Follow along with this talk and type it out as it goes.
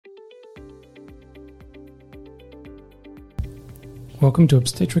Welcome to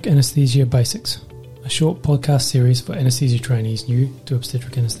Obstetric Anaesthesia Basics, a short podcast series for anaesthesia trainees new to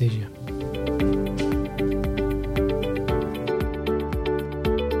obstetric anaesthesia.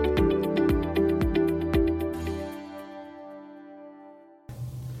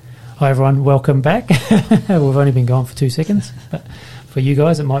 Hi everyone, welcome back. We've only been gone for 2 seconds, but for you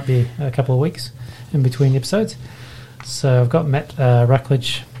guys it might be a couple of weeks in between episodes. So I've got Matt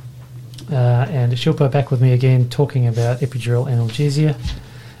Ruckledge and Shilpa back with me again talking about epidural analgesia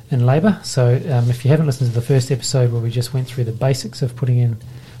in labour. So if you haven't listened to the first episode where we just went through the basics of putting in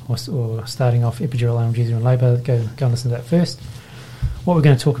or starting off epidural analgesia in labour, go and listen to that first. What we're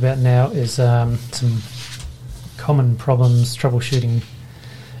going to talk about now is some common problems, troubleshooting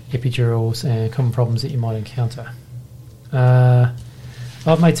epidurals and common problems that you might encounter.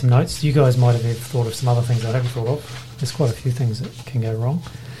 I've made some notes. You guys might have thought of some other things I haven't thought of. There's quite a few things that can go wrong.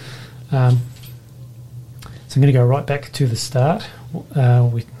 So I'm going to go right back to the start.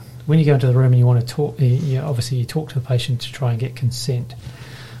 When you go into the room and you want to talk, obviously you talk to the patient to try and get consent.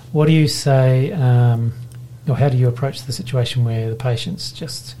 What do you say, or how do you approach the situation where the patient's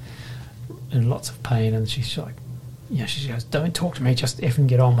just in lots of pain and she's like, she goes, "Don't talk to me, just effing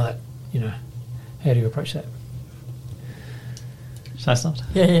get on with it." How do you approach that? Should I start?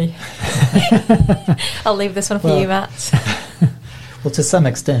 Yeah. I'll leave this one for you, Matt. Well, to some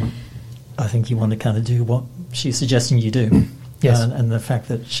extent, I think you want to kind of do what she's suggesting you do. Yes. And the fact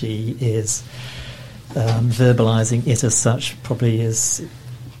that she is verbalising it as such probably is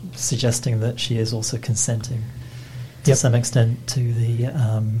suggesting that she is also consenting to some extent to the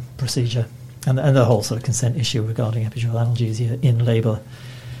procedure. And the whole sort of consent issue regarding epidural analgesia in labour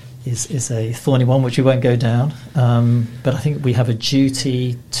is a thorny one, which we won't go down. But I think we have a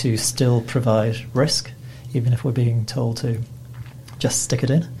duty to still provide risk, even if we're being told to just stick it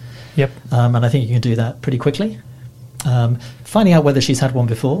in. Yep. And I think you can do that pretty quickly. Finding out whether she's had one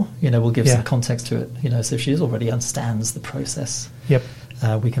before, will give some context to it. So if she already understands the process,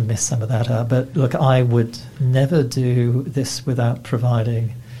 we can miss some of that out. But look, I would never do this without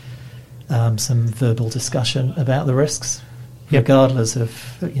providing some verbal discussion about the risks, regardless of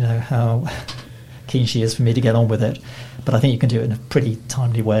how keen she is for me to get on with it. But I think you can do it in a pretty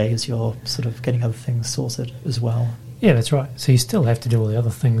timely way as you're sort of getting other things sorted as well. Yeah, that's right. So you still have to do all the other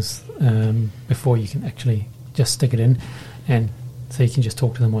things before you can actually just stick it in, and so you can just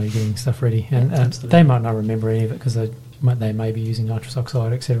talk to them while you're getting stuff ready. And they might not remember any of it because they may be using nitrous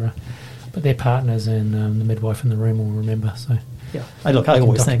oxide, etc. But their partners and the midwife in the room will remember. So yeah, I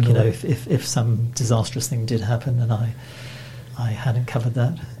always think if some disastrous thing did happen and I hadn't covered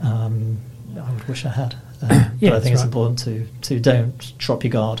that, I would wish I had. But I think it's important to don't drop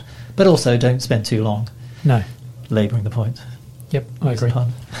your guard, but also don't spend too long. No. Labouring the point. Yep, I agree.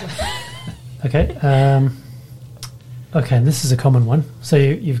 Okay. And this is a common one. So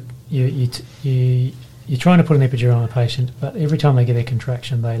you're trying to put an epidural on a patient, but every time they get a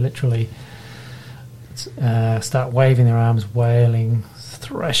contraction, they literally start waving their arms, wailing,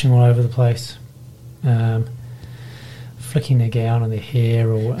 thrashing all over the place, flicking their gown and their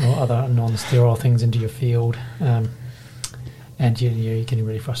hair or other non-sterile things into your field, and you're getting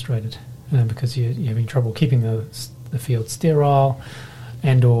really frustrated because you're having trouble keeping the field sterile,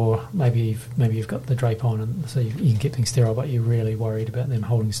 and or maybe you've got the drape on, and so you can keep things sterile, but you're really worried about them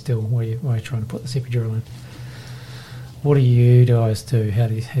holding still while you're trying to put this epidural in. What do you guys do? How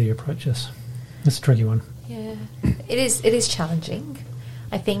do you approach this? It's a tricky one. Yeah, it is challenging.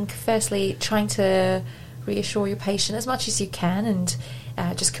 I think firstly trying to reassure your patient as much as you can and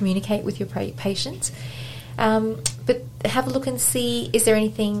just communicate with your patient. But have a look and see, is there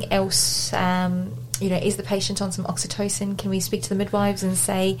anything else, is the patient on some oxytocin? Can we speak to the midwives and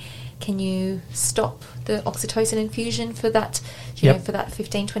say, can you stop the oxytocin infusion for that, for that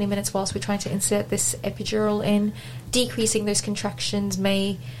 15-20 minutes whilst we're trying to insert this epidural in? Decreasing those contractions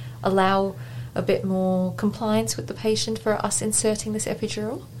may allow a bit more compliance with the patient for us inserting this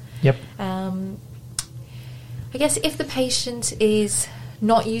epidural. Yep. I guess if the patient is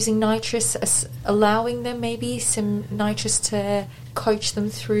not using nitrous, allowing them maybe some nitrous to coach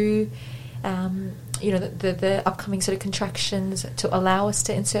them through, the upcoming sort of contractions to allow us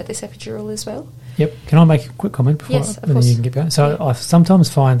to insert this epidural as well. Yep. Can I make a quick comment before yes, of course. You can get going? So I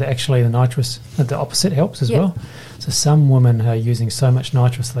sometimes find that actually the nitrous, the opposite helps as well. So some women are using so much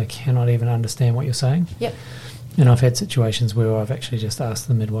nitrous they cannot even understand what you're saying. Yep. And I've had situations where I've actually just asked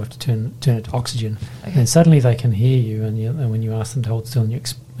the midwife to turn it to oxygen, and suddenly they can hear you. And when you ask them to hold still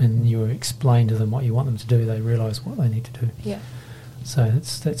and you explain to them what you want them to do, they realise what they need to do. Yeah. So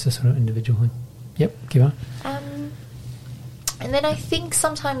that's a sort of individual thing. Yep. Keep on. And then I think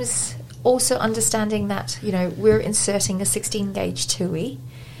sometimes also understanding that, we're inserting a 16-gauge TUI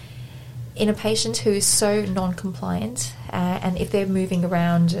in a patient who is so non-compliant, and if they're moving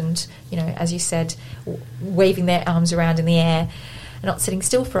around and, as you said, waving their arms around in the air, and not sitting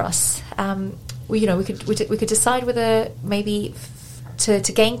still for us, we could decide whether maybe to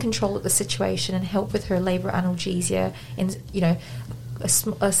gain control of the situation and help with her labor analgesia in,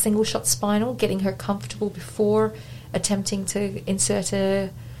 a single shot spinal, getting her comfortable before attempting to insert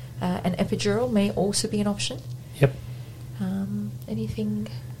an epidural may also be an option. Yep. Anything?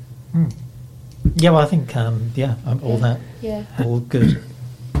 Yeah, well, I think all that. Yeah. All good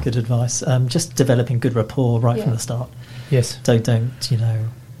advice. Just developing good rapport right from the start. Yes. Don't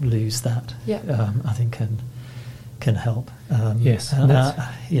lose that. Yeah. I think can help. Yes. And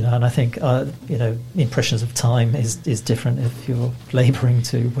I think impressions of time is different if you're labouring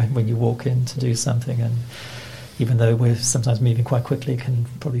to when you walk in to do something, and even though we're sometimes moving quite quickly, can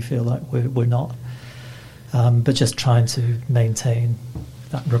probably feel like we're not. But just trying to maintain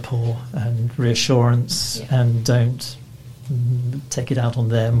that rapport and reassurance, and don't take it out on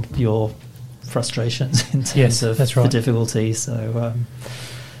them, your frustrations in terms of the difficulty. So,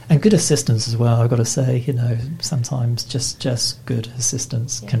 and good assistance as well, I've got to say, sometimes just good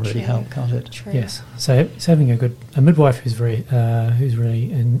assistance can really help, can't it? True. Yes. So it's having a midwife who's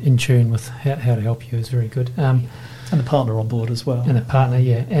really in tune with how to help you is very good. And the partner on board as well. And the partner,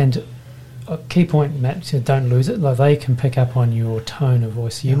 yeah. And a key point, Matt, so don't lose it. Like, they can pick up on your tone of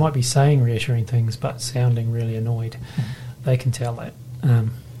voice. You might be saying reassuring things but sounding really annoyed. They can tell that.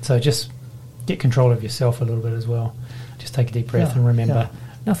 So just get control of yourself a little bit as well. Just take a deep breath and remember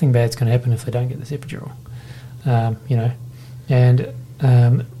nothing bad's going to happen if they don't get this epidural. And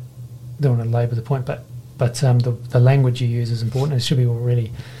don't want to labour the point, but the language you use is important. It should be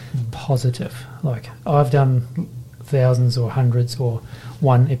really positive. Like, I've done thousands or hundreds or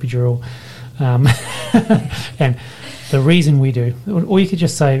one epidural, and the reason we do, or you could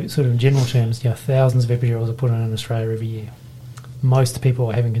just say sort of in general terms, thousands of epidurals are put in Australia every year. Most people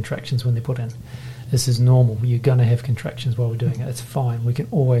are having contractions when they're put in. This is normal. You're going to have contractions while we're doing it. It's fine. We can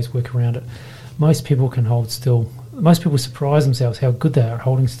always work around it. Most people can hold still. Most people surprise themselves how good they are at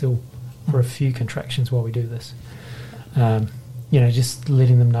holding still for a few contractions while we do this. Just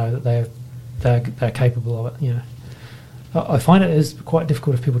letting them know that they're capable of it. I find it is quite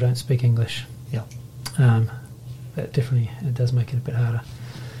difficult if people don't speak English. Yeah. That definitely, it does make it a bit harder.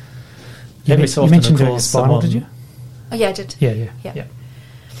 You mentioned doing a spinal, did you? Oh yeah, I did. Yeah.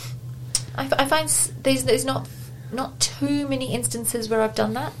 I find there's not too many instances where I've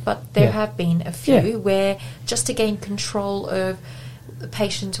done that, but there have been a few where, just to gain control of the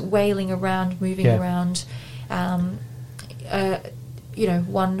patient wailing around, moving around,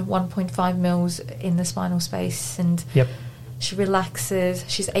 1.5 mils in the spinal space, and she relaxes,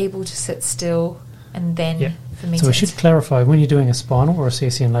 she's able to sit still, and then for me. So we should clarify, when you're doing a spinal or a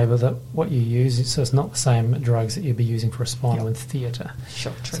CSCN labour, that what you use, so it's not the same drugs that you'd be using for a spinal in theatre.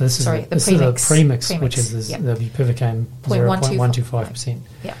 Sure, true. So this is a premix, which is the bupivacaine 0.125%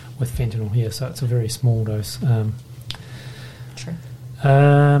 with fentanyl here. So it's a very small dose. True.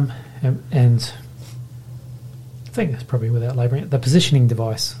 And I think that's probably without labouring it. The positioning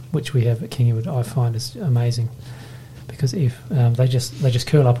device, which we have at Kingswood, I find is amazing, because if they just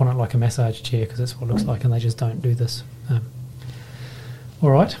curl up on it like a massage chair, because that's what it looks like, and they just don't do this. All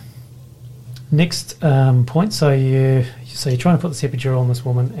right. Next point. So you're trying to put this epidural on this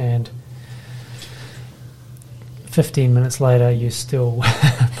woman, and 15 minutes later you're still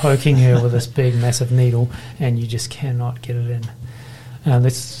poking her with this big massive needle, and you just cannot get it in.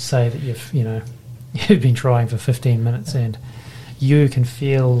 Let's say that you've been trying for 15 minutes, and you can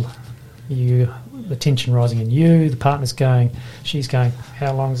feel the tension rising in you. The partner's she's going,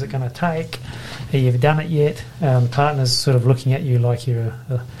 how long is it going to take? Have you ever done it yet? The partner's sort of looking at you like you're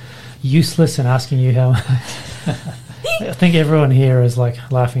useless and asking you how. I think everyone here is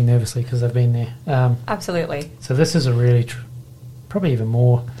like laughing nervously because they've been there. Absolutely. So this is a really probably even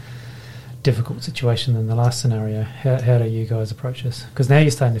more difficult situation than the last scenario. How do you guys approach this? Because now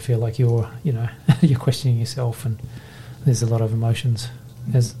you're starting to feel like you're questioning yourself, and there's a lot of emotions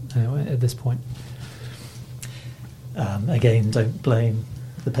at this point. Again, don't blame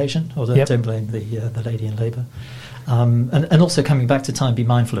the patient, or don't blame the lady in labour. And also, coming back to time, be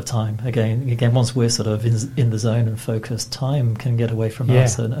mindful of time. Again, once we're sort of in the zone and focused, time can get away from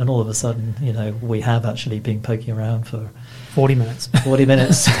us, and all of a sudden, we have actually been poking around for 40 minutes. 40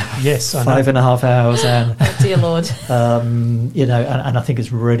 minutes. Yes, I know. 5.5 hours. And, oh, dear Lord. And I think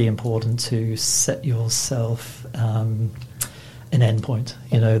it's really important to set yourself an end point.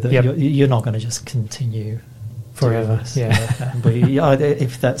 That you're not going to just continue forever.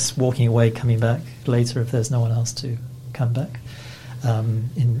 If that's walking away, coming back later, if there's no one else to come back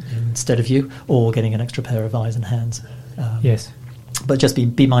instead of you, or getting an extra pair of eyes and hands. Yes. But just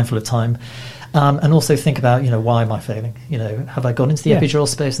be mindful of time. And also think about, why am I failing? Have I got into the epidural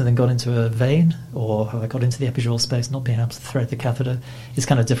space and then got into a vein? Or have I got into the epidural space, not being able to thread the catheter? It's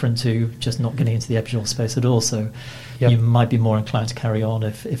kind of different to just not getting into the epidural space at all. So you might be more inclined to carry on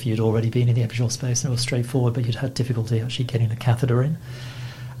if you'd already been in the epidural space and it was straightforward, but you'd had difficulty actually getting the catheter in.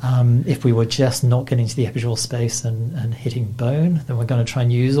 If we were just not getting into the epidural space and hitting bone, then we're going to try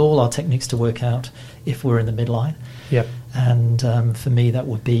and use all our techniques to work out if we're in the midline. Yep. And for me, that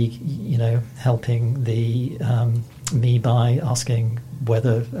would be, helping me by asking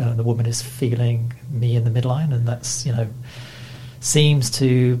whether the woman is feeling me in the midline, and that's, seems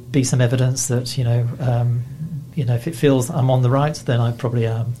to be some evidence that, if it feels I'm on the right, then I probably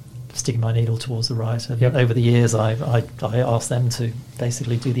am sticking my needle towards the right. And over the years, I asked them to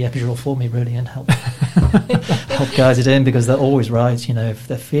basically do the epidural for me, really, and help guide it in, because they're always right. If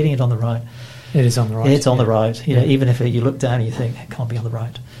they're feeling it on the right, it is on the right. It's on the right. Even if you look down and you think it can't be on the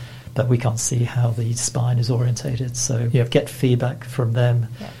right, but we can't see how the spine is orientated. So get feedback from them.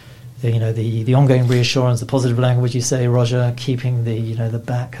 The ongoing reassurance, the positive language you say, Roger, keeping the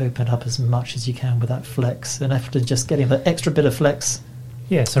back open up as much as you can with that flex, and after just getting the extra bit of flex.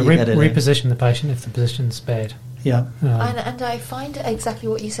 Yeah, so reposition the patient if the position's bad. Yeah. And I find exactly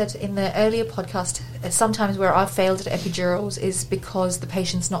what you said in the earlier podcast. Sometimes where I've failed at epidurals is because the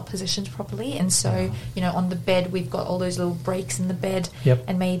patient's not positioned properly. And so, on the bed, we've got all those little breaks in the bed,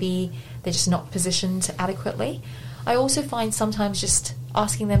 and maybe they're just not positioned adequately. I also find sometimes just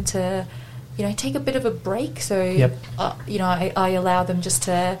asking them to, take a bit of a break. So, I allow them just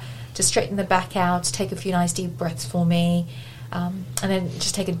to straighten the back out, take a few nice deep breaths for me. And then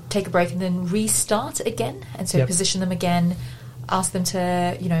just take a break and then restart again, and so position them again, ask them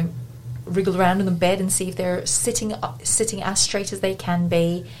to wriggle around in the bed and see if they're sitting as straight as they can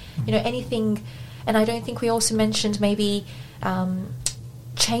be, anything. And I don't think we also mentioned maybe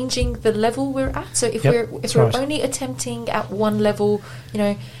changing the level we're at. So if we're only attempting at one level,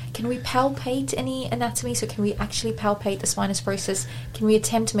 can we palpate any anatomy? So can we actually palpate the spinous process? Can we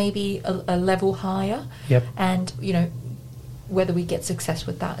attempt maybe a level higher? And whether we get success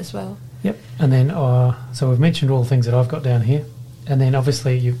with that as well. Yep. And then, so we've mentioned all the things that I've got down here. And then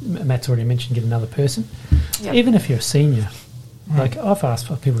obviously, Matt's already mentioned get another person. Yep. Even if you're a senior, like I've asked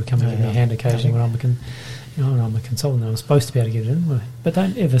for people to come and give me a hand occasionally when I'm a consultant and I'm supposed to be able to get it in. But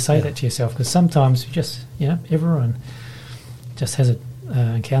don't ever say that to yourself, because sometimes you just, everyone just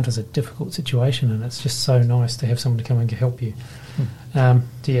encounters a difficult situation, and it's just so nice to have someone to come and help you.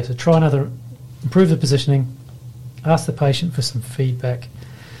 So try improve the positioning, ask the patient for some feedback,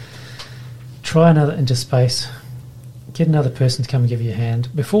 try another interspace, get another person to come and give you a hand.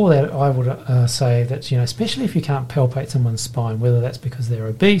 Before that, I would say that, especially if you can't palpate someone's spine, whether that's because they're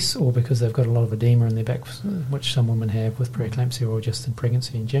obese or because they've got a lot of edema in their back, which some women have with preeclampsia or just in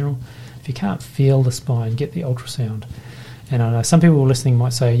pregnancy in general, if you can't feel the spine, get the ultrasound. And I know some people listening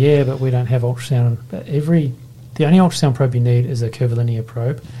might say, but we don't have ultrasound. But the only ultrasound probe you need is a curvilinear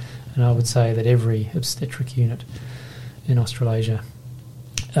probe. And I would say that every obstetric unit in Australasia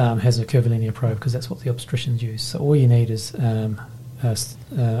has a curvilinear probe, because that's what the obstetricians use. So all you need is a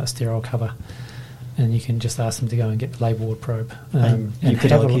sterile cover, and you can just ask them to go and get the labour ward probe. And you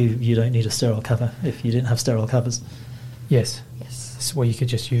could argue you don't need a sterile cover if you didn't have sterile covers. Yes. So you could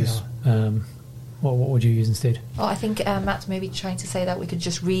just use... What would you use instead? Oh, I think Matt's maybe trying to say that we could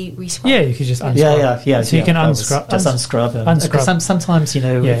just re-scrub. Yeah, you could just unscrub. So you can unscrub. Just unscrub. Because sometimes,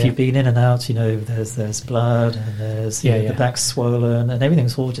 if you've been in and out, there's blood and there's the back's swollen and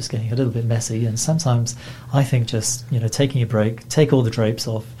everything's all just getting a little bit messy. And sometimes I think just, taking a break, take all the drapes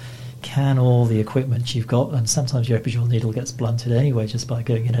off, can all the equipment you've got, and sometimes your epidural needle gets blunted anyway just by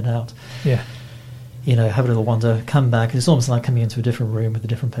going in and out. Yeah. Have a little wander, come back. It's almost like coming into a different room with a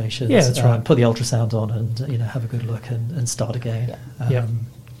different patient. Yeah, that's right. Put the ultrasound on and, have a good look and start again. And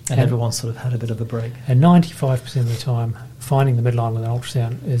everyone's sort of had a bit of a break. And 95% of the time, finding the midline with an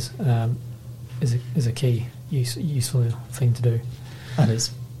ultrasound is a key useful thing to do. And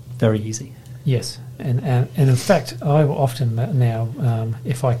it's very easy. Yes. And in fact, I will often now,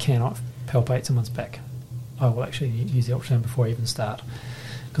 if I cannot palpate someone's back, I will actually use the ultrasound before I even start.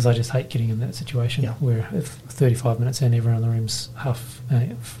 Because I just hate getting in that situation where if 35 minutes in, everyone in the room's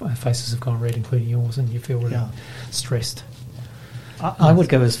faces have gone red, including yours, and you feel really stressed. I would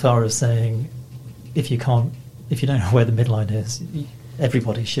go as far as saying, if you don't know where the midline is,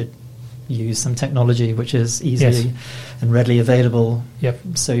 everybody should use some technology which is easily and readily available. Yep.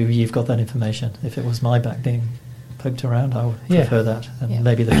 So you've got that information. If it was my back being poked around. I would prefer that, and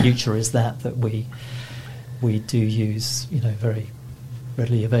maybe the future is that we do use very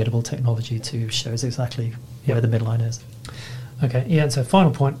readily available technology to show us exactly where the midline is. Okay, yeah. And so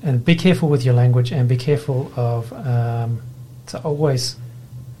final point, and be careful with your language, and be careful of so always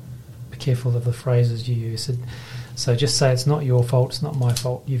be careful of the phrases you use. So just say it's not your fault, it's not my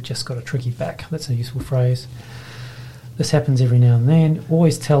fault. You've just got a tricky back. That's a useful phrase. This happens every now and then.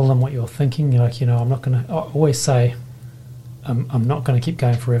 Always tell them what you're thinking. I'm not going to. Always say, I'm not going to keep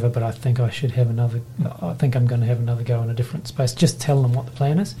going forever, but I think I should have another. I think I'm going to have another go in a different space. Just tell them what the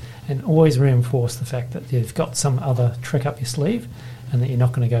plan is, and always reinforce the fact that you've got some other trick up your sleeve, and that you're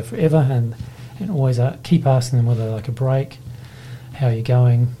not going to go forever. And always keep asking them whether they like a break, how you're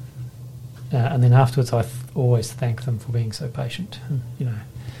going, and then afterwards, I always thank them for being so patient. And,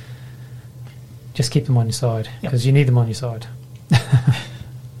 just keep them on your side because you need them on your side.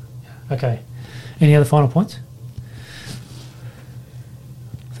 Okay. Any other final points?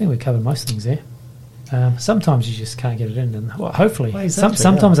 I think we covered most things there. Sometimes you just can't get it in, and hopefully,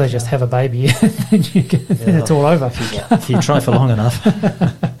 sometimes they just have a baby, and then it's all over. If you try for long enough.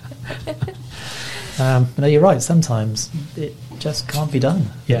 No, you're right. Sometimes it just can't be done.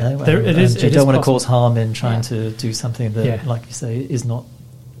 Yeah, you don't want to cause harm in trying to do something that, like you say, is not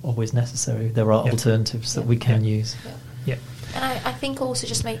always necessary. There are alternatives that we can use. Yeah. And I think also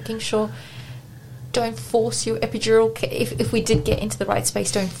just making sure, don't force your epidural. If we did get into the right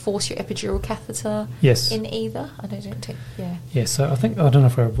space, don't force your epidural catheter in either. I don't think. Yeah. So I don't know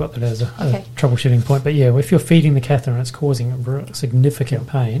if I've got that as a troubleshooting point, but if you're feeding the catheter and it's causing significant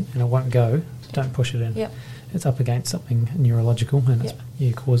pain and it won't go, don't push it in. Yep. It's up against something neurological, and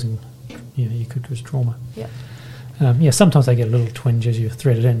you're causing. You could cause trauma. Yeah. Sometimes they get a little twinge as you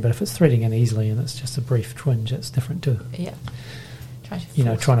thread it in, but if it's threading in easily and it's just a brief twinge, that's different too. Yeah.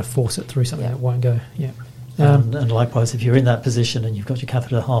 Trying to force it through something that won't go. Yeah. And likewise, if you're in that position and you've got your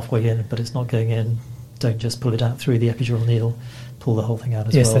catheter halfway in, but it's not going in, don't just pull it out through the epidural needle. Pull the whole thing out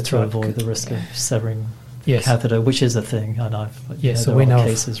as well to avoid the risk of severing the catheter, which is a thing. And so we know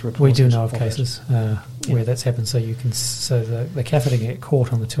we do know of cases where that's happened. So the catheter can get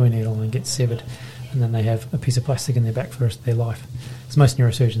caught on the tuning needle and get severed, and then they have a piece of plastic in their back for the rest of their life. So most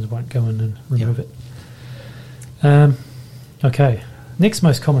neurosurgeons won't go in and remove it. Okay. Next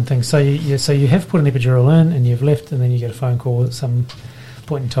most common thing. So you have put an epidural in and you've left, and then you get a phone call at some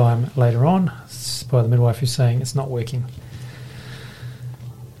point in time later on by the midwife who's saying it's not working.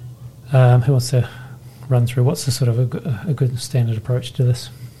 Who wants to run through what's the sort of a good standard approach to this?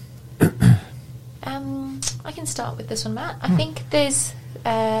 I can start with this one, Matt. I think there's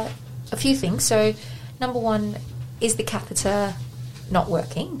a few things. So number one, is the catheter not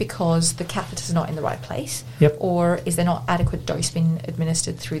working because the catheter is not in the right place? Yep. Or is there not adequate dose being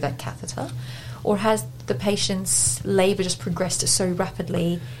administered through that catheter? Or has the patient's labour just progressed so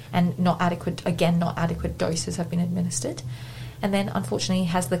rapidly and not adequate doses have been administered? And then, unfortunately,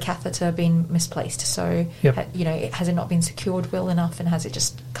 has the catheter been misplaced? So, has it not been secured well enough, and has it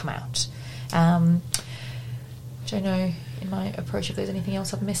just come out? I don't know in my approach if there's anything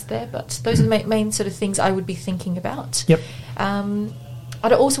else I've missed there, but those are the main sort of things I would be thinking about. Yep.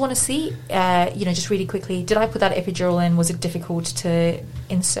 I'd also want to see, just really quickly, did I put that epidural in? Was it difficult to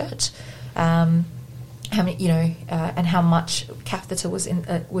insert? How many, and how much catheter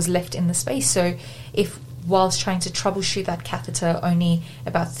was left in the space? So, if whilst trying to troubleshoot that catheter, only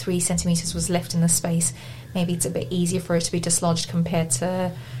about 3 centimetres was left in the space, maybe it's a bit easier for it to be dislodged compared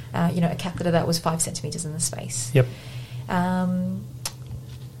to, a catheter that was 5 centimetres in the space. Yep. I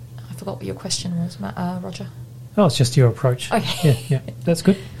forgot what your question was, Roger. Oh, it's just your approach. Okay. Yeah, that's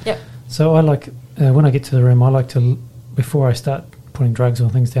good. Yep. So I like, when I get to the room, I like to, before I start putting drugs or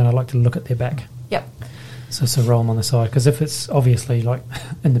things down, I like to look at their back. Yep. So roll them on the side, because if it's obviously like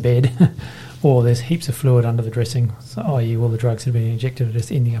in the bed or there's heaps of fluid under the dressing, so i.e. all the drugs that have been injected are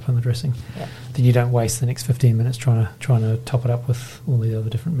just ending up in the dressing, then you don't waste the next 15 minutes trying to top it up with all the other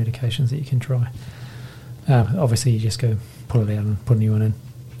different medications that you can try. Obviously, you just go pull it out and put a new one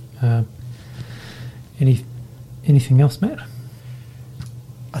in. Anything else, Matt?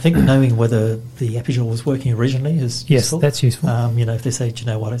 I think knowing whether the epidural was working originally is useful. Yes, that's useful. If they say, do you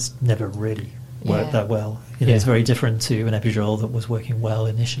know what, it's never really worked that well. It's very different to an epidural that was working well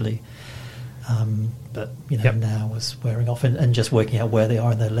initially, but now was wearing off, and just working out where they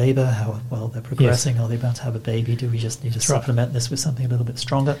are in their labour, how well they're progressing. Are they about to have a baby? Do we just need to supplement this with something a little bit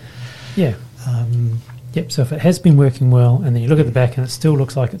stronger? Yeah. So if it has been working well, and then you look at the back and it still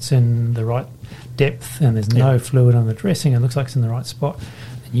looks like it's in the right depth, and there's no fluid on the dressing, and it looks like it's in the right spot,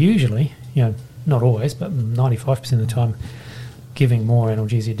 then usually, not always, but 95% of the time, giving more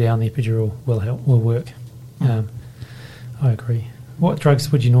analgesia down the epidural will work. I agree. What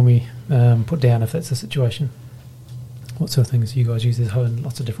drugs would you normally put down if that's the situation? What sort of things do you guys use? There's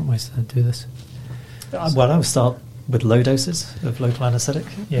lots of different ways to do this. Well, I would start with low doses of local anaesthetic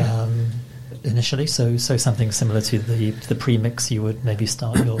initially. So something similar to the premix you would maybe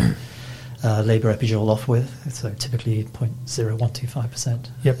start your labour epidural off with. So typically 0.0125%.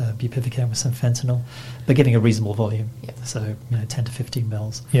 Bupivacaine with some fentanyl, but giving a reasonable volume. Yep. So 10 to 15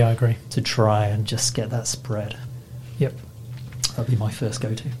 mils. Yeah, I agree. To try and just get that spread. Yep. That'd be my first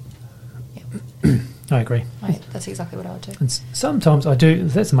go-to. Yep. I agree. That's exactly what I would do. And sometimes I do.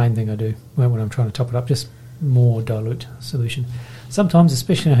 That's the main thing I do when I'm trying to top it up. Just more dilute solution. Sometimes,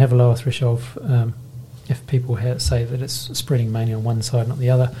 especially when I have a lower threshold, if people say that it's spreading mainly on one side, not the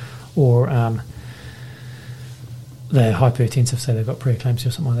other, or they're hypertensive, say they've got preeclampsia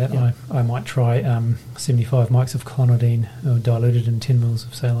or something like that, I might try 75 mics of clonidine diluted in 10 mils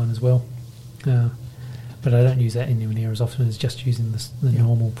of saline as well. But I don't use that anywhere near as often as just using the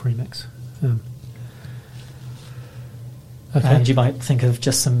normal premix. Okay. And you might think of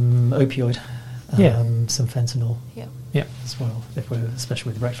just some opioid, some fentanyl as well,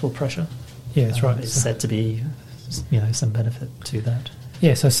 especially with rectal pressure. Yeah, that's right. It's said to be, some benefit to that.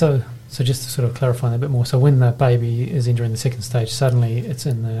 Yeah, so just to sort of clarify that a bit more, so when the baby is entering the second stage, suddenly it's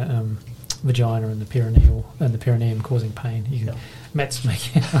in the vagina and the perineum causing pain. Matt's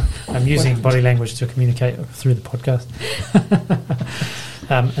making... I'm using body language to communicate through the podcast.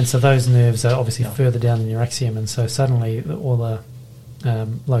 And so those nerves are obviously further down in your axiom, and so suddenly all the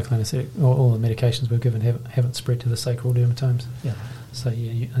local anaesthetic or all the medications we've given haven't spread to the sacral dermatomes. Yeah. So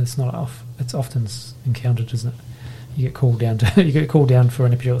it's not off. It's often encountered, isn't it? You get called down for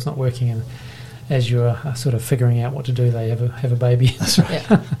an epidural that's not working, and as you're sort of figuring out what to do, they have a baby. That's right.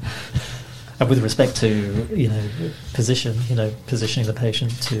 Yeah. And with respect to positioning the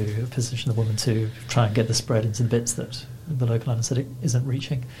patient to position the woman to try and get the spread into the bits that the local anaesthetic isn't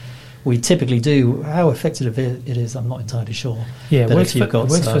reaching, we typically do. How effective it is, I'm not entirely sure. Yeah, it works for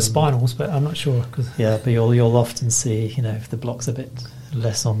spinals, but I'm not sure. But you'll often see, if the block's a bit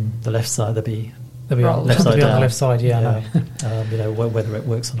less on the left side, they'll be on the left side. Yeah, I know. Whether it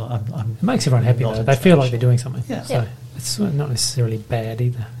works or not, it makes everyone happy though. They feel like they're doing something. Yeah. So it's not necessarily bad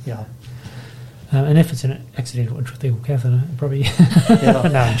either. Yeah. And if it's an accidental intrathecal catheter, probably... No,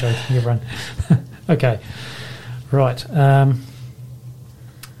 I'm joking. You run. Okay. Right.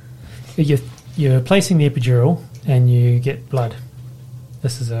 You're placing the epidural and you get blood.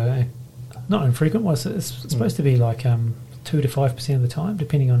 This is not infrequent. It's supposed to be like 2 to 5% of the time,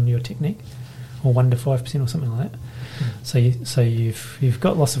 depending on your technique, or 1 to 5% or something like that. So you've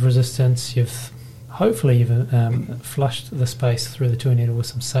got loss of resistance. Hopefully you've flushed the space through the tuning needle with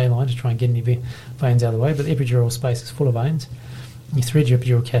some saline to try and get any veins out of the way, but the epidural space is full of veins. You thread your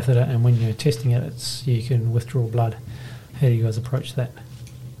epidural catheter, and when you're testing it, you can withdraw blood. How do you guys approach that?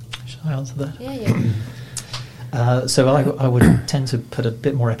 Shall I answer that? Yeah. So I would tend to put a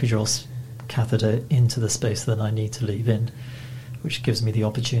bit more epidural catheter into the space than I need to leave in, which gives me the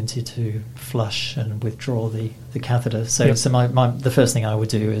opportunity to flush and withdraw the catheter. So the first thing I would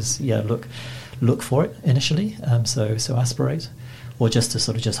do is look for it initially, so aspirate, or just to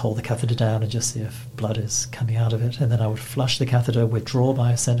sort of just hold the catheter down and just see if blood is coming out of it, and then I would flush the catheter, withdraw by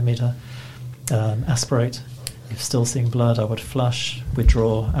 1 centimetre, aspirate. If still seeing blood, I would flush,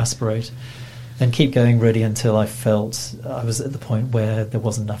 withdraw, aspirate, and keep going really until I felt I was at the point where there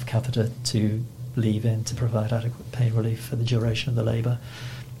wasn't enough catheter to leave in to provide adequate pain relief for the duration of the labour,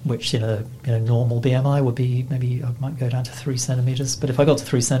 which normal BMI would be, maybe I might go down to 3 centimetres. But if I got to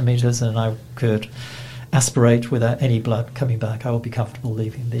 3 centimetres and I could aspirate without any blood coming back, I would be comfortable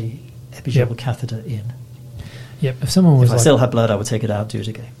leaving the epidural catheter in. Yep. If I still had blood, I would take it out, do it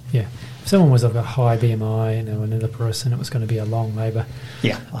again. Yeah. If someone was of a high BMI, an illiparous, and it was going to be a long labour,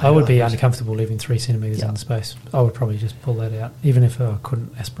 I would be uncomfortable leaving 3 centimetres in the space. I would probably just pull that out, even if I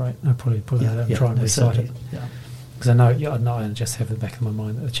couldn't aspirate. I'd probably pull that out and try and recite it. Yeah. Because I know I just have in the back of my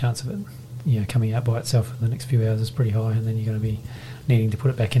mind that the chance of it, coming out by itself in the next few hours is pretty high, and then you're going to be needing to put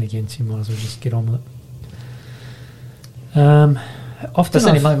it back in again, so you might as well just get on with it.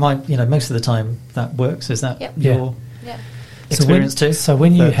 Often, most of the time that works. Is that your experience too? So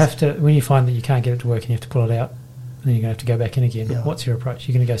when you find that you can't get it to work and you have to pull it out, then you're going to have to go back in again. Yeah. What's your approach?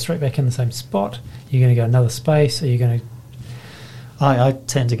 You're going to go straight back in the same spot? You're going to go another space? Are you going to... I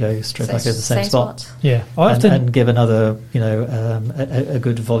tend to go straight back at the same spot. Yeah, and give another, a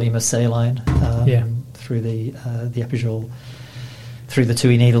good volume of saline through the epidural, through the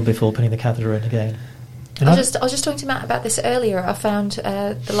TUI needle before putting the catheter in again. I was just talking to Matt about this earlier. I found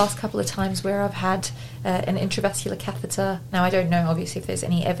the last couple of times where I've had an intravascular catheter. Now, I don't know, obviously, if there's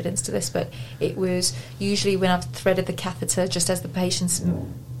any evidence to this, but it was usually when I've threaded the catheter just as the patient's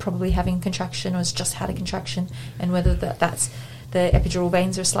probably having a contraction or has just had a contraction, and whether that's the epidural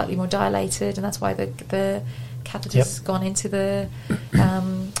veins are slightly more dilated, and that's why the catheter's gone into the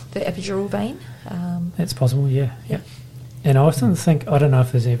epidural vein. It's possible, yeah. And I often think, I don't know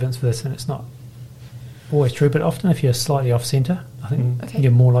if there's evidence for this, and it's not always true, but often if you're slightly off centre, I think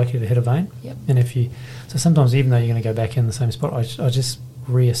you're more likely to hit a vein. And so sometimes even though you're going to go back in the same spot, I just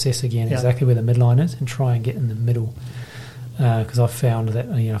reassess again exactly where the midline is and try and get in the middle, because I've found that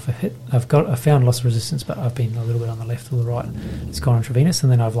if I found loss of resistance, but I've been a little bit on the left or the right, it's gone intravenous,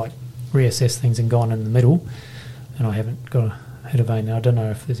 and then I've reassessed things and gone in the middle, and I haven't got hit a vein. Now I don't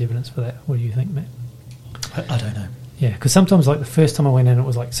know if there's evidence for that. What do you think, Matt? I don't know. Yeah, because sometimes the first time I went in, it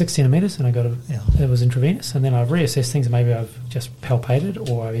was 6 centimetres, and I got it was intravenous, and then I've reassessed things, and maybe I've just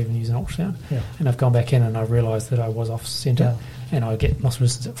palpated, or I've even used an ultrasound, and I've gone back in, and I've realised that I was off centre, and I get loss of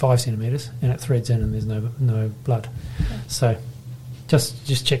resistance at 5 centimetres, and it threads in, and there's no blood. So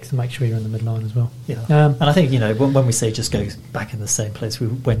just check to make sure you're in the midline as well. And I think when we say just go back in the same place we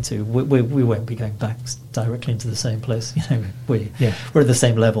went to, we won't be going back directly into the same place. We're at the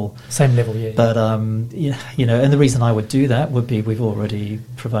same level. But and the reason I would do that would be we've already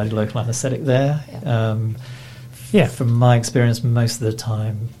provided local anaesthetic there. From my experience, most of the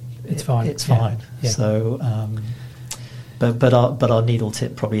time it's fine. It's fine. So. But our needle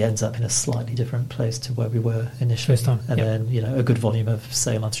tip probably ends up in a slightly different place to where we were initially. First time. And then, a good volume of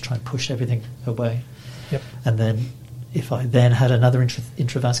saline to try and push everything away. And then if I then had another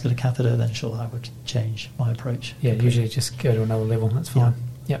intravascular catheter, then sure, I would change my approach. Usually just go to another level, that's fine.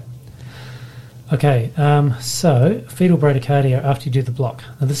 Okay, so fetal bradycardia after you do the block.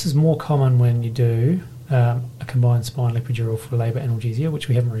 Now this is more common when you do a combined spinal epidural for labour analgesia, which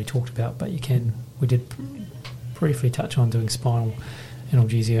we haven't really talked about, but we did briefly touch on doing spinal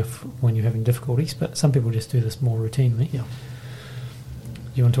analgesia when you're having difficulties, but some people just do this more routinely.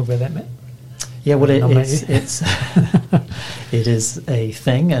 You want to talk about that, Matt? Yeah, well, it's it is a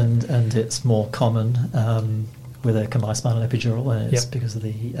thing, and it's more common with a combined spinal epidural, and it's because of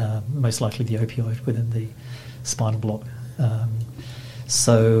the most likely the opioid within the spinal block.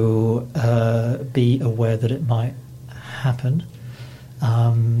 So be aware that it might happen.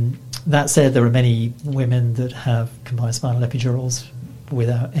 That said, there are many women that have combined spinal epidurals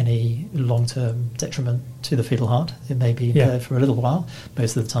without any long-term detriment to the fetal heart. It may be impaired for a little while.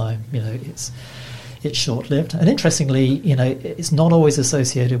 Most of the time, it's short-lived. And interestingly, it's not always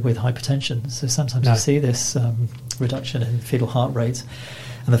associated with hypertension. So sometimes you see this reduction in fetal heart rates,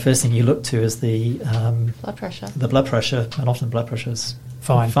 and the first thing you look to is the blood pressure. The blood pressure, and often blood pressure is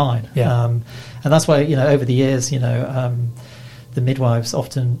fine. And that's why over the years, the midwives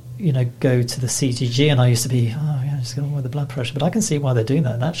often, go to the CTG, and I used to be, just go with the blood pressure. But I can see why they're doing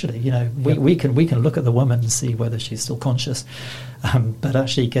that. And actually, we can look at the woman and see whether she's still conscious. But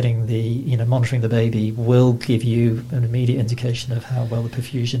actually, getting the monitoring the baby will give you an immediate indication of how well the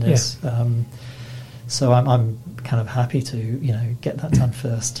perfusion is. So I'm kind of happy to get that done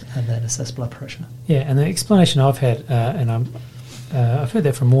first, and then assess blood pressure. And the explanation I've had, and I've heard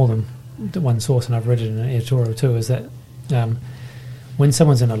that from more than one source, and I've read it in an editorial too, is that when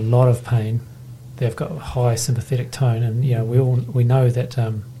someone's in a lot of pain, they've got a high sympathetic tone, and we know that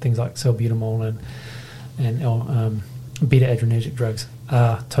things like salbutamol and beta adrenergic drugs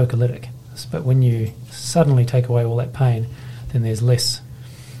are tocolytic. But when you suddenly take away all that pain, then there's less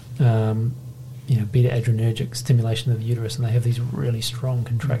beta adrenergic stimulation of the uterus, and they have these really strong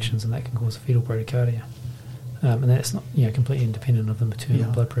contractions, and that can cause fetal bradycardia. And that's not completely independent of the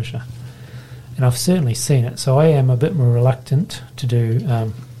maternal blood pressure. And I've certainly seen it, so I am a bit more reluctant to do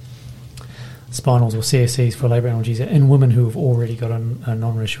spinals or CSCs for labour analgesia in women who have already got a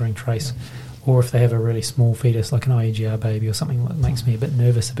non-reassuring trace, or if they have a really small fetus like an IEGR baby or something that makes me a bit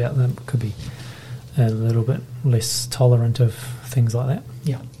nervous about them. It could be a little bit less tolerant of things like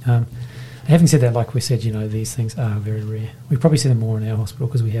that. Having said that, like we said, these things are very rare. We probably see them more in our hospital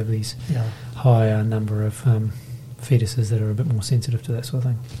because we have these higher number of fetuses that are a bit more sensitive to that sort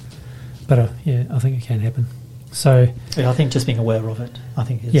of thing. But I think it can happen. So I think just being aware of it, I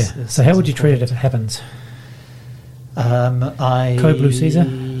think is so how would you treat it if it happens? Code Blue Caesar?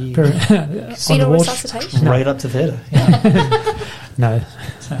 Fetal resuscitation? Right up to theatre. No.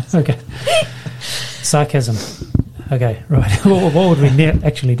 Okay. Sarcasm. Okay, right. What would we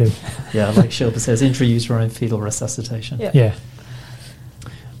actually do? Like Shilpa says, intrauterine fetal resuscitation.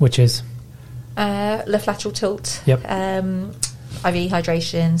 Which is? Left lateral tilt. IV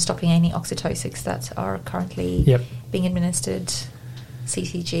hydration, stopping any oxytocics that are currently being administered,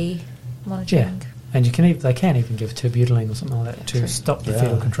 CCG monitoring. Yeah. And they can even give terbutaline or something like that to stop the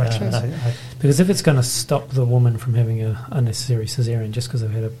fetal contractions. Because if it's going to stop the woman from having an unnecessary cesarean just because they've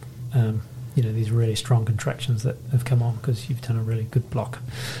had these really strong contractions that have come on because you've done a really good block,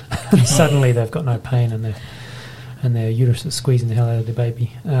 and suddenly they've got no pain and their uterus is squeezing the hell out of the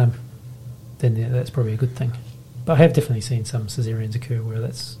baby, then that's probably a good thing. But I have definitely seen some cesareans occur where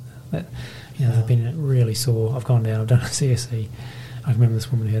they've been really sore. I've gone down, I've done a CSE. I remember this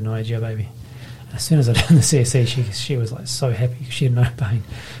woman who had an IGO baby. As soon as I done the CSE, she was like so happy because she had no pain.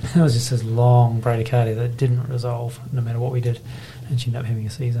 It was just this long bradycardia that didn't resolve no matter what we did, and she ended up having a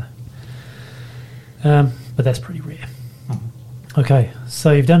Caesar. But that's pretty rare. Mm-hmm. Okay,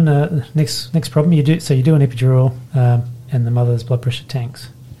 so you've done the next problem. You do an epidural, and the mother's blood pressure tanks.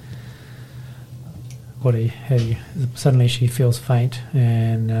 Suddenly she feels faint,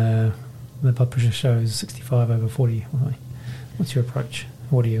 and the blood pressure shows 65/40. What's your approach?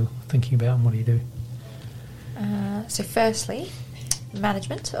 What are you thinking about, and what do you do? So firstly,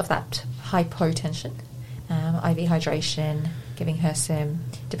 management of that hypotension, IV hydration, giving her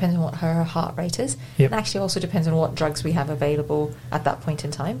depends on what her heart rate is. Yep. And actually also depends on what drugs we have available at that point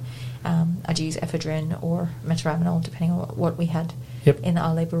in time. I'd use ephedrine or metaraminol, depending on what we had in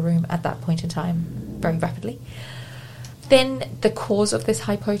our labour room at that point in time, very rapidly. Then the cause of this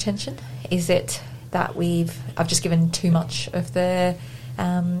hypotension, is it that I've just given too much of the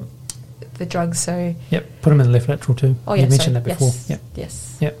drugs? So put them in the left lateral too. Oh yeah, you mentioned that before.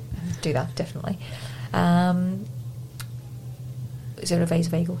 Yes. Yep. Do that definitely. Is it a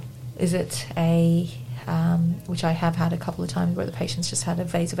vasovagal? Is it which I have had a couple of times where the patient's just had a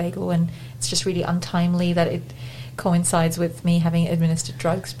vasovagal and it's just really untimely that it coincides with me having administered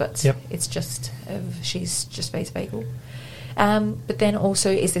drugs, but it's just she's just vasovagal. But then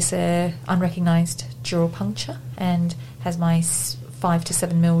also, is this a unrecognised dural puncture, and has my 5 to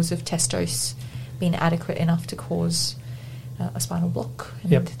 7 mils of testose been adequate enough to cause a spinal block,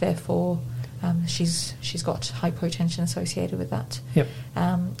 and therefore she's got hypotension associated with that.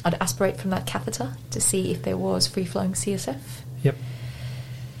 I'd aspirate from that catheter to see if there was free-flowing CSF. Yeah,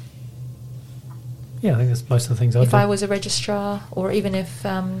 I think that's most of the things I'd do. If I was a registrar, or even if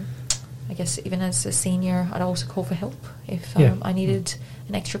I guess even as a senior, I'd also call for help if I needed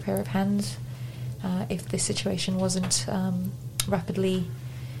an extra pair of hands if the situation wasn't rapidly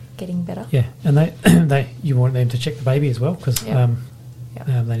getting better. Yeah, and you want them to check the baby as well, because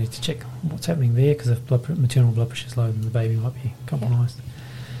they need to check what's happening there, because if maternal blood pressure is low, then the baby might be compromised.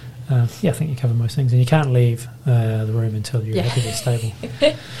 I think you cover most things, and you can't leave the room until you're happy they're stable.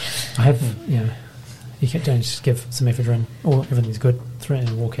 I have, you don't just give some ephedrine, or everything's good, threaten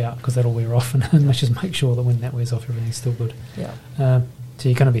and walk out, because that'll wear off, and let's just make sure that when that wears off, everything's still good. So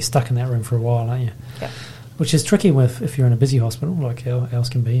you're going to be stuck in that room for a while, aren't you? Which is tricky if you're in a busy hospital, like ours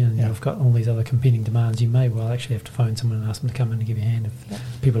can be, and you've got all these other competing demands. You may well actually have to phone someone and ask them to come in and give you a hand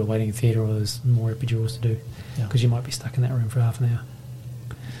if people are waiting in theatre, or there's more epidurals to do, because you might be stuck in that room for half an hour.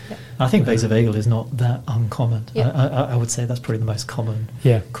 I think vasovagal is not that uncommon. I would say that's probably the most common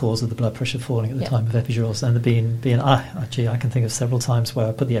cause of the blood pressure falling at the time of epidurals. And I can think of several times where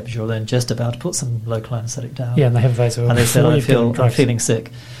I put the epidural in just about to put some local anaesthetic down. Yeah, and they have vasovagal. And they said, I'm feeling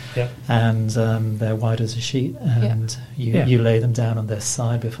sick. And they're wide as a sheet. And you lay them down on their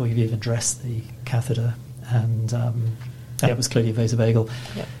side before you've even dressed the catheter. And that was clearly vasovagal.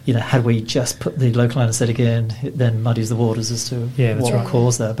 Had we just put the local anaesthetic in, it then muddies the waters as to what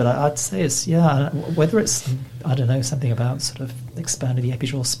caused that. But I'd say it's, whether it's, I don't know, something about sort of expanding the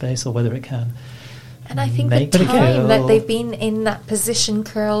epidural space, or whether it can. And I think the time that they've been in that position,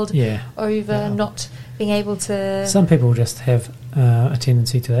 curled over, not being able to... Some people just have a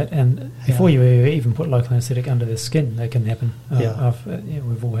tendency to that, and before you even put local anaesthetic under the skin, that can happen.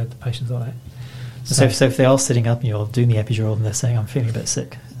 We've all had patients like that. So if they are sitting up and you're doing the epidural and they're saying, I'm feeling a bit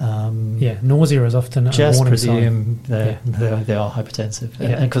sick. Nausea is often a just warning presume sign. They are hypertensive.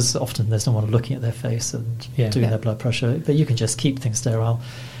 And because often there's no one looking at their face and doing their blood pressure. But you can just keep things sterile,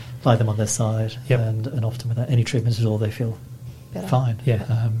 lie them on their side, and often without any treatment at all, they feel fine.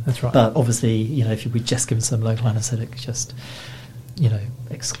 That's right. But obviously, if we just give them some local anaesthetic, just,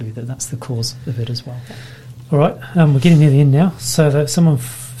 exclude that's the cause of it as well. All right, we're getting near the end now. So that someone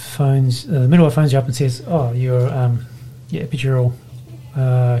the midwife phones you up and says, your epidural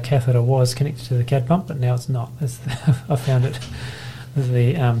catheter was connected to the CAD pump, but now it's not. I found it.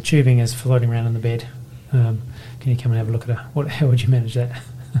 The tubing is floating around in the bed. Can you come and have a look at her? How would you manage that?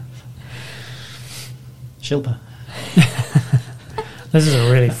 Shilpa. This is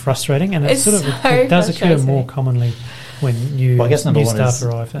really frustrating, and it does occur more commonly when new staff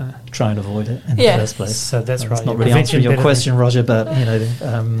arrive. Try and avoid it in the first place. So that's right. It's not really answering your question, Roger, but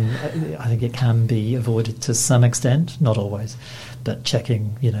I think it can be avoided to some extent, not always. But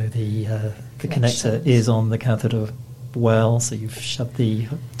checking, the connector is on the catheter well, so you've shoved the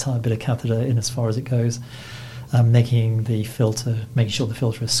entire bit of catheter in as far as it goes. Making sure the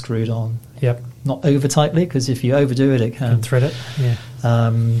filter is screwed on. Yep. Not over tightly, because if you overdo it, it can thread it. Yeah.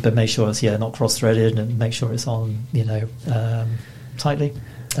 But make sure it's not cross-threaded, and make sure it's on tightly.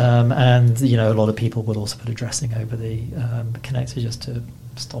 And a lot of people will also put a dressing over the connector just to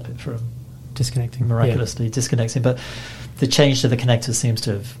stop it from miraculously disconnecting. But the change to the connector seems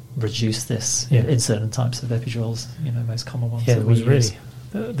to have reduced this in certain types of epidurals. Most common ones. Yeah, it was really.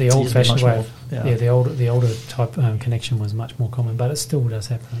 The old-fashioned way, the older type connection was much more common, but it still does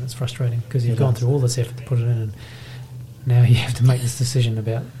happen, and it's frustrating because you've gone through all this effort to put it in, and now you have to make this decision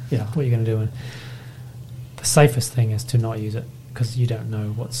about what you're going to do. And the safest thing is to not use it because you don't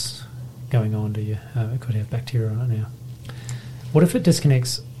know what's going on, do you? It could have bacteria on it now. What if it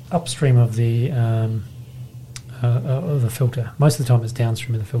disconnects upstream of the filter? Most of the time it's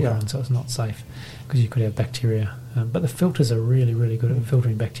downstream of the filter, and so it's not safe because you could have bacteria. But the filters are really, really good at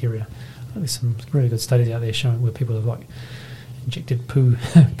filtering bacteria. There's some really good studies out there showing where people have injected poo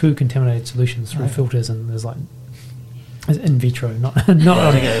contaminated solutions through filters, and there's in vitro, not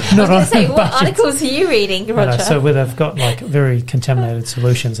what articles are you reading, Roger? So where they've got very contaminated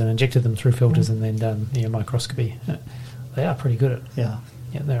solutions and injected them through filters and then done microscopy, they are pretty good at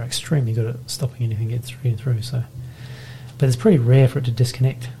they're extremely good at stopping anything getting through. So, but it's pretty rare for it to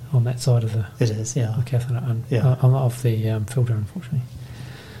disconnect on that side of the the catheter of the filter, unfortunately.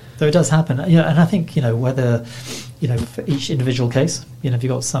 Though it does happen, and I think whether for each individual case, if you've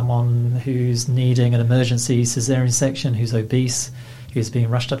got someone who's needing an emergency cesarean section, who's obese, who's being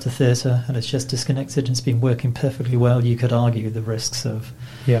rushed up to theatre, and it's just disconnected and it's been working perfectly well, you could argue the risks of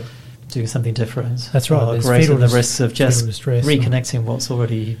doing something different. That's right. Greater than the risks of just reconnecting what's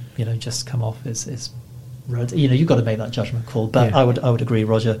already just come off is. You've got to make that judgment call, but I would agree,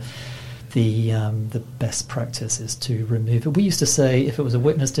 Roger. The best practice is to remove it. We used to say if it was a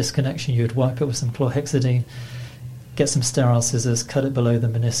witness disconnection, you would wipe it with some chlorhexidine, get some sterile scissors, cut it below the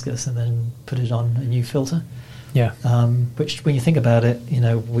meniscus, and then put it on a new filter. Yeah. Which, when you think about it,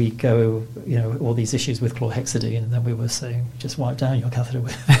 we go, all these issues with chlorhexidine, and then we were saying just wipe down your catheter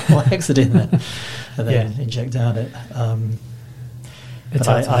with chlorhexidine then, and then inject down it. But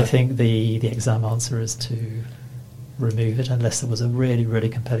I think the exam answer is to remove it unless there was a really, really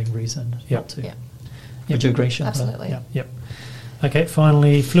compelling reason not to. Yeah. Would you agree, Sean? Absolutely. Yep. Okay,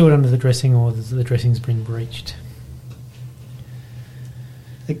 finally, fluid under the dressing or the dressing's been breached.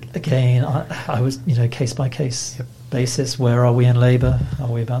 Again, I was, case by case basis. Where are we in labour?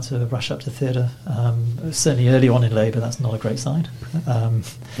 Are we about to rush up to theatre? Certainly early on in labour, that's not a great sign. And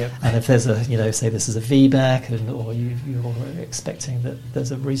if there's say this is a VBAC, or you're expecting that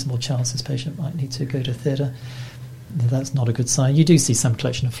there's a reasonable chance this patient might need to go to theatre, that's not a good sign. You do see some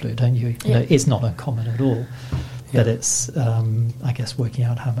collection of fluid, don't you? It's not uncommon at all, but it's, I guess, working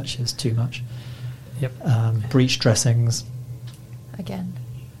out how much is too much. Breech dressings. Again.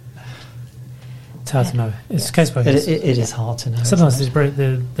 It's hard to know. It's case by case. It is hard to know. Sometimes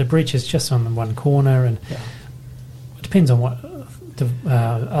the breech is just on the one corner, and it depends on what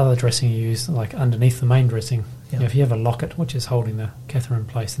other dressing you use, like underneath the main dressing. If you have a locket which is holding the catheter in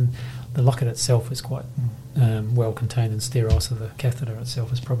place, then the locket itself is quite well contained and sterile, so the catheter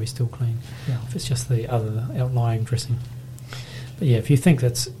itself is probably still clean. If it's just the other outlying dressing. But if you think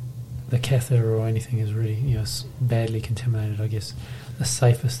that's the catheter or anything is really badly contaminated, I guess the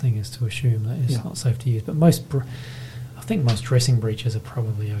safest thing is to assume that it's not safe to use. But I think most dressing breaches are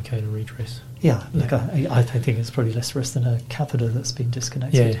probably okay to redress. I think it's probably less risk than a catheter that's been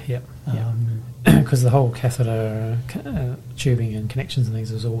disconnected. Because the whole catheter tubing and connections and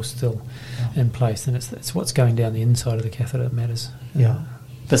things is all still in place, and it's what's going down the inside of the catheter that matters.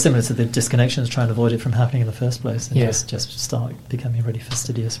 But similar to the disconnections, trying to avoid it from happening in the first place, and just start becoming really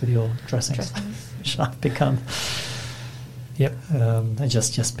fastidious with your dressings. Which I've become. And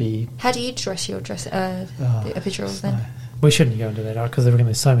just be. How do you dress your the epidurals then? We shouldn't go into that because there are going to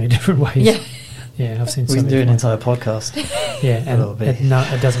be so many different ways. I've seen. We can do an entire podcast. And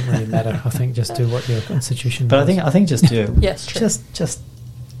it doesn't really matter. I think just do what your institution. But does. I think just do it. Yes, true. Just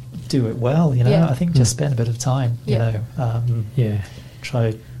do it well. I think just spend a bit of time.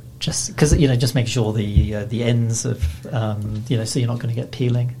 Try just because just make sure the ends of so you're not going to get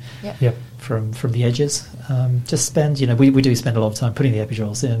peeling from the edges. Just spend we do spend a lot of time putting the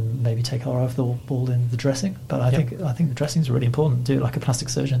epidurals in. Maybe take our eye off the ball in the dressing, but I think the dressing is really important. Do it like a plastic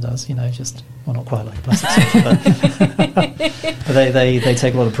surgeon does. Not quite like a plastic surgeon, but they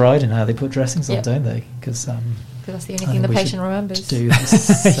take a lot of pride in how they put dressings on, don't they? Because that's the only thing the patient remembers. Do the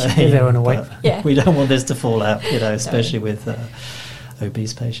same, they're on a wait. We don't want this to fall out, especially with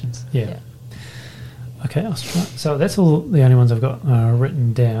obese patients. Yeah. Okay, so that's all the only ones I've got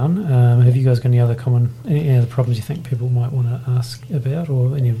written down. Have you guys got any other problems you think people might want to ask about,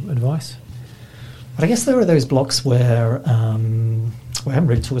 or any advice? But I guess there are those blocks where we haven't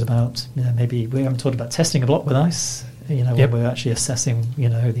really talked about. Maybe we haven't talked about testing a block with ice. When we're actually assessing,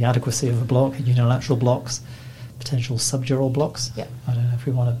 the adequacy of a block, unilateral blocks, potential subdural blocks. Yep. I don't know if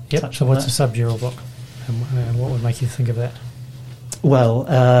we want to touch so on what's that. a subdural block, and what would make you think of that? Well,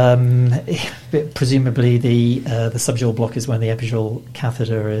 presumably the subdural block is when the epidural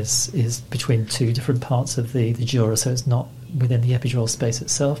catheter is between two different parts of the dura, so it's not within the epidural space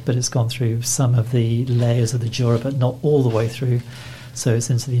itself, but it's gone through some of the layers of the dura, but not all the way through, so it's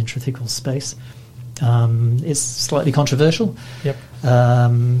into the intrathecal space. It's slightly controversial. Yep.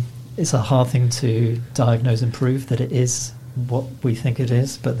 It's a hard thing to diagnose and prove that it is what we think it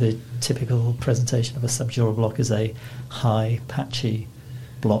is, but the typical presentation of a subdural block is a high patchy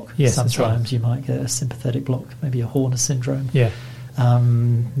block. Yes, sometimes you might get a sympathetic block, maybe a Horner syndrome. Yeah.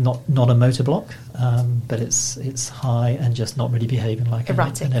 Not a motor block, but it's high and just not really behaving like an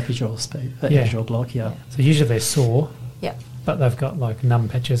epidural epidural block. Yeah. So usually they're sore. Yeah. But they've got like numb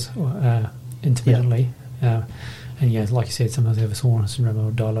patches intermittently. Yeah. And like you said, sometimes they have a Horner syndrome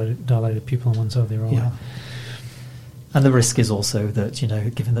or dilated pupil on one side of their eye. Yeah. And the risk is also that,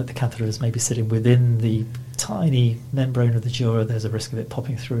 given that the catheter is maybe sitting within the tiny membrane of the dura, there's a risk of it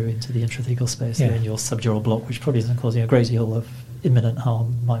popping through into the intrathecal space. And then your subdural block, which probably isn't causing a great deal of imminent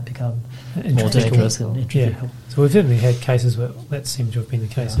harm, might become more dangerous in intrathecal. Yeah. So we've definitely had cases where that seems to have been the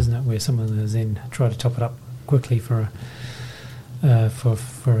case, isn't it? Where someone has then tried to top it up quickly for a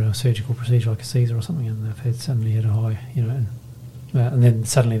surgical procedure like a Caesar or something, and they've suddenly had a high, and then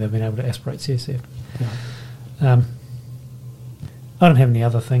suddenly they've been able to aspirate CSF. Yeah. I don't have any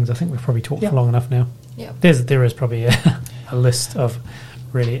other things. I think we've probably talked for long enough now. Yeah. There is probably a list of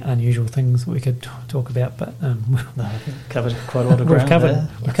really unusual things that we could talk about, but I think we've covered quite a lot of ground there.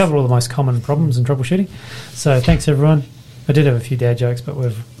 We've covered all the most common problems in troubleshooting. So thanks, everyone. I did have a few dad jokes, but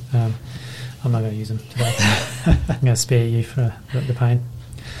I'm not going to use them today. I'm going to spare you for the pain.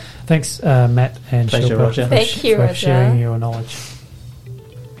 Thanks, Matt and Pleasure, Shilpa, Roger. Thank you, for Roger. sharing your knowledge.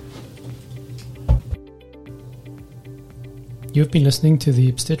 You have been listening to the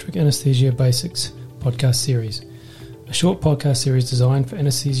Obstetric Anaesthesia Basics podcast series, a short podcast series designed for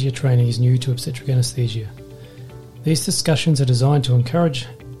anaesthesia trainees new to obstetric anaesthesia. These discussions are designed to encourage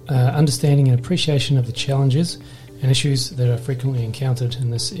understanding and appreciation of the challenges and issues that are frequently encountered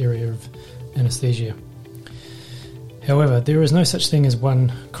in this area of anaesthesia. However, there is no such thing as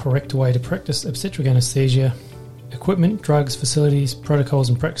one correct way to practice obstetric anaesthesia. Equipment, drugs, facilities, protocols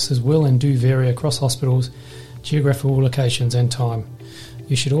and practices will and do vary across hospitals, geographical locations and time.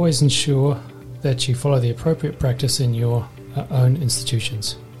 You should always ensure that you follow the appropriate practice in your own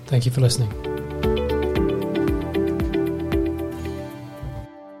institutions. Thank you for listening.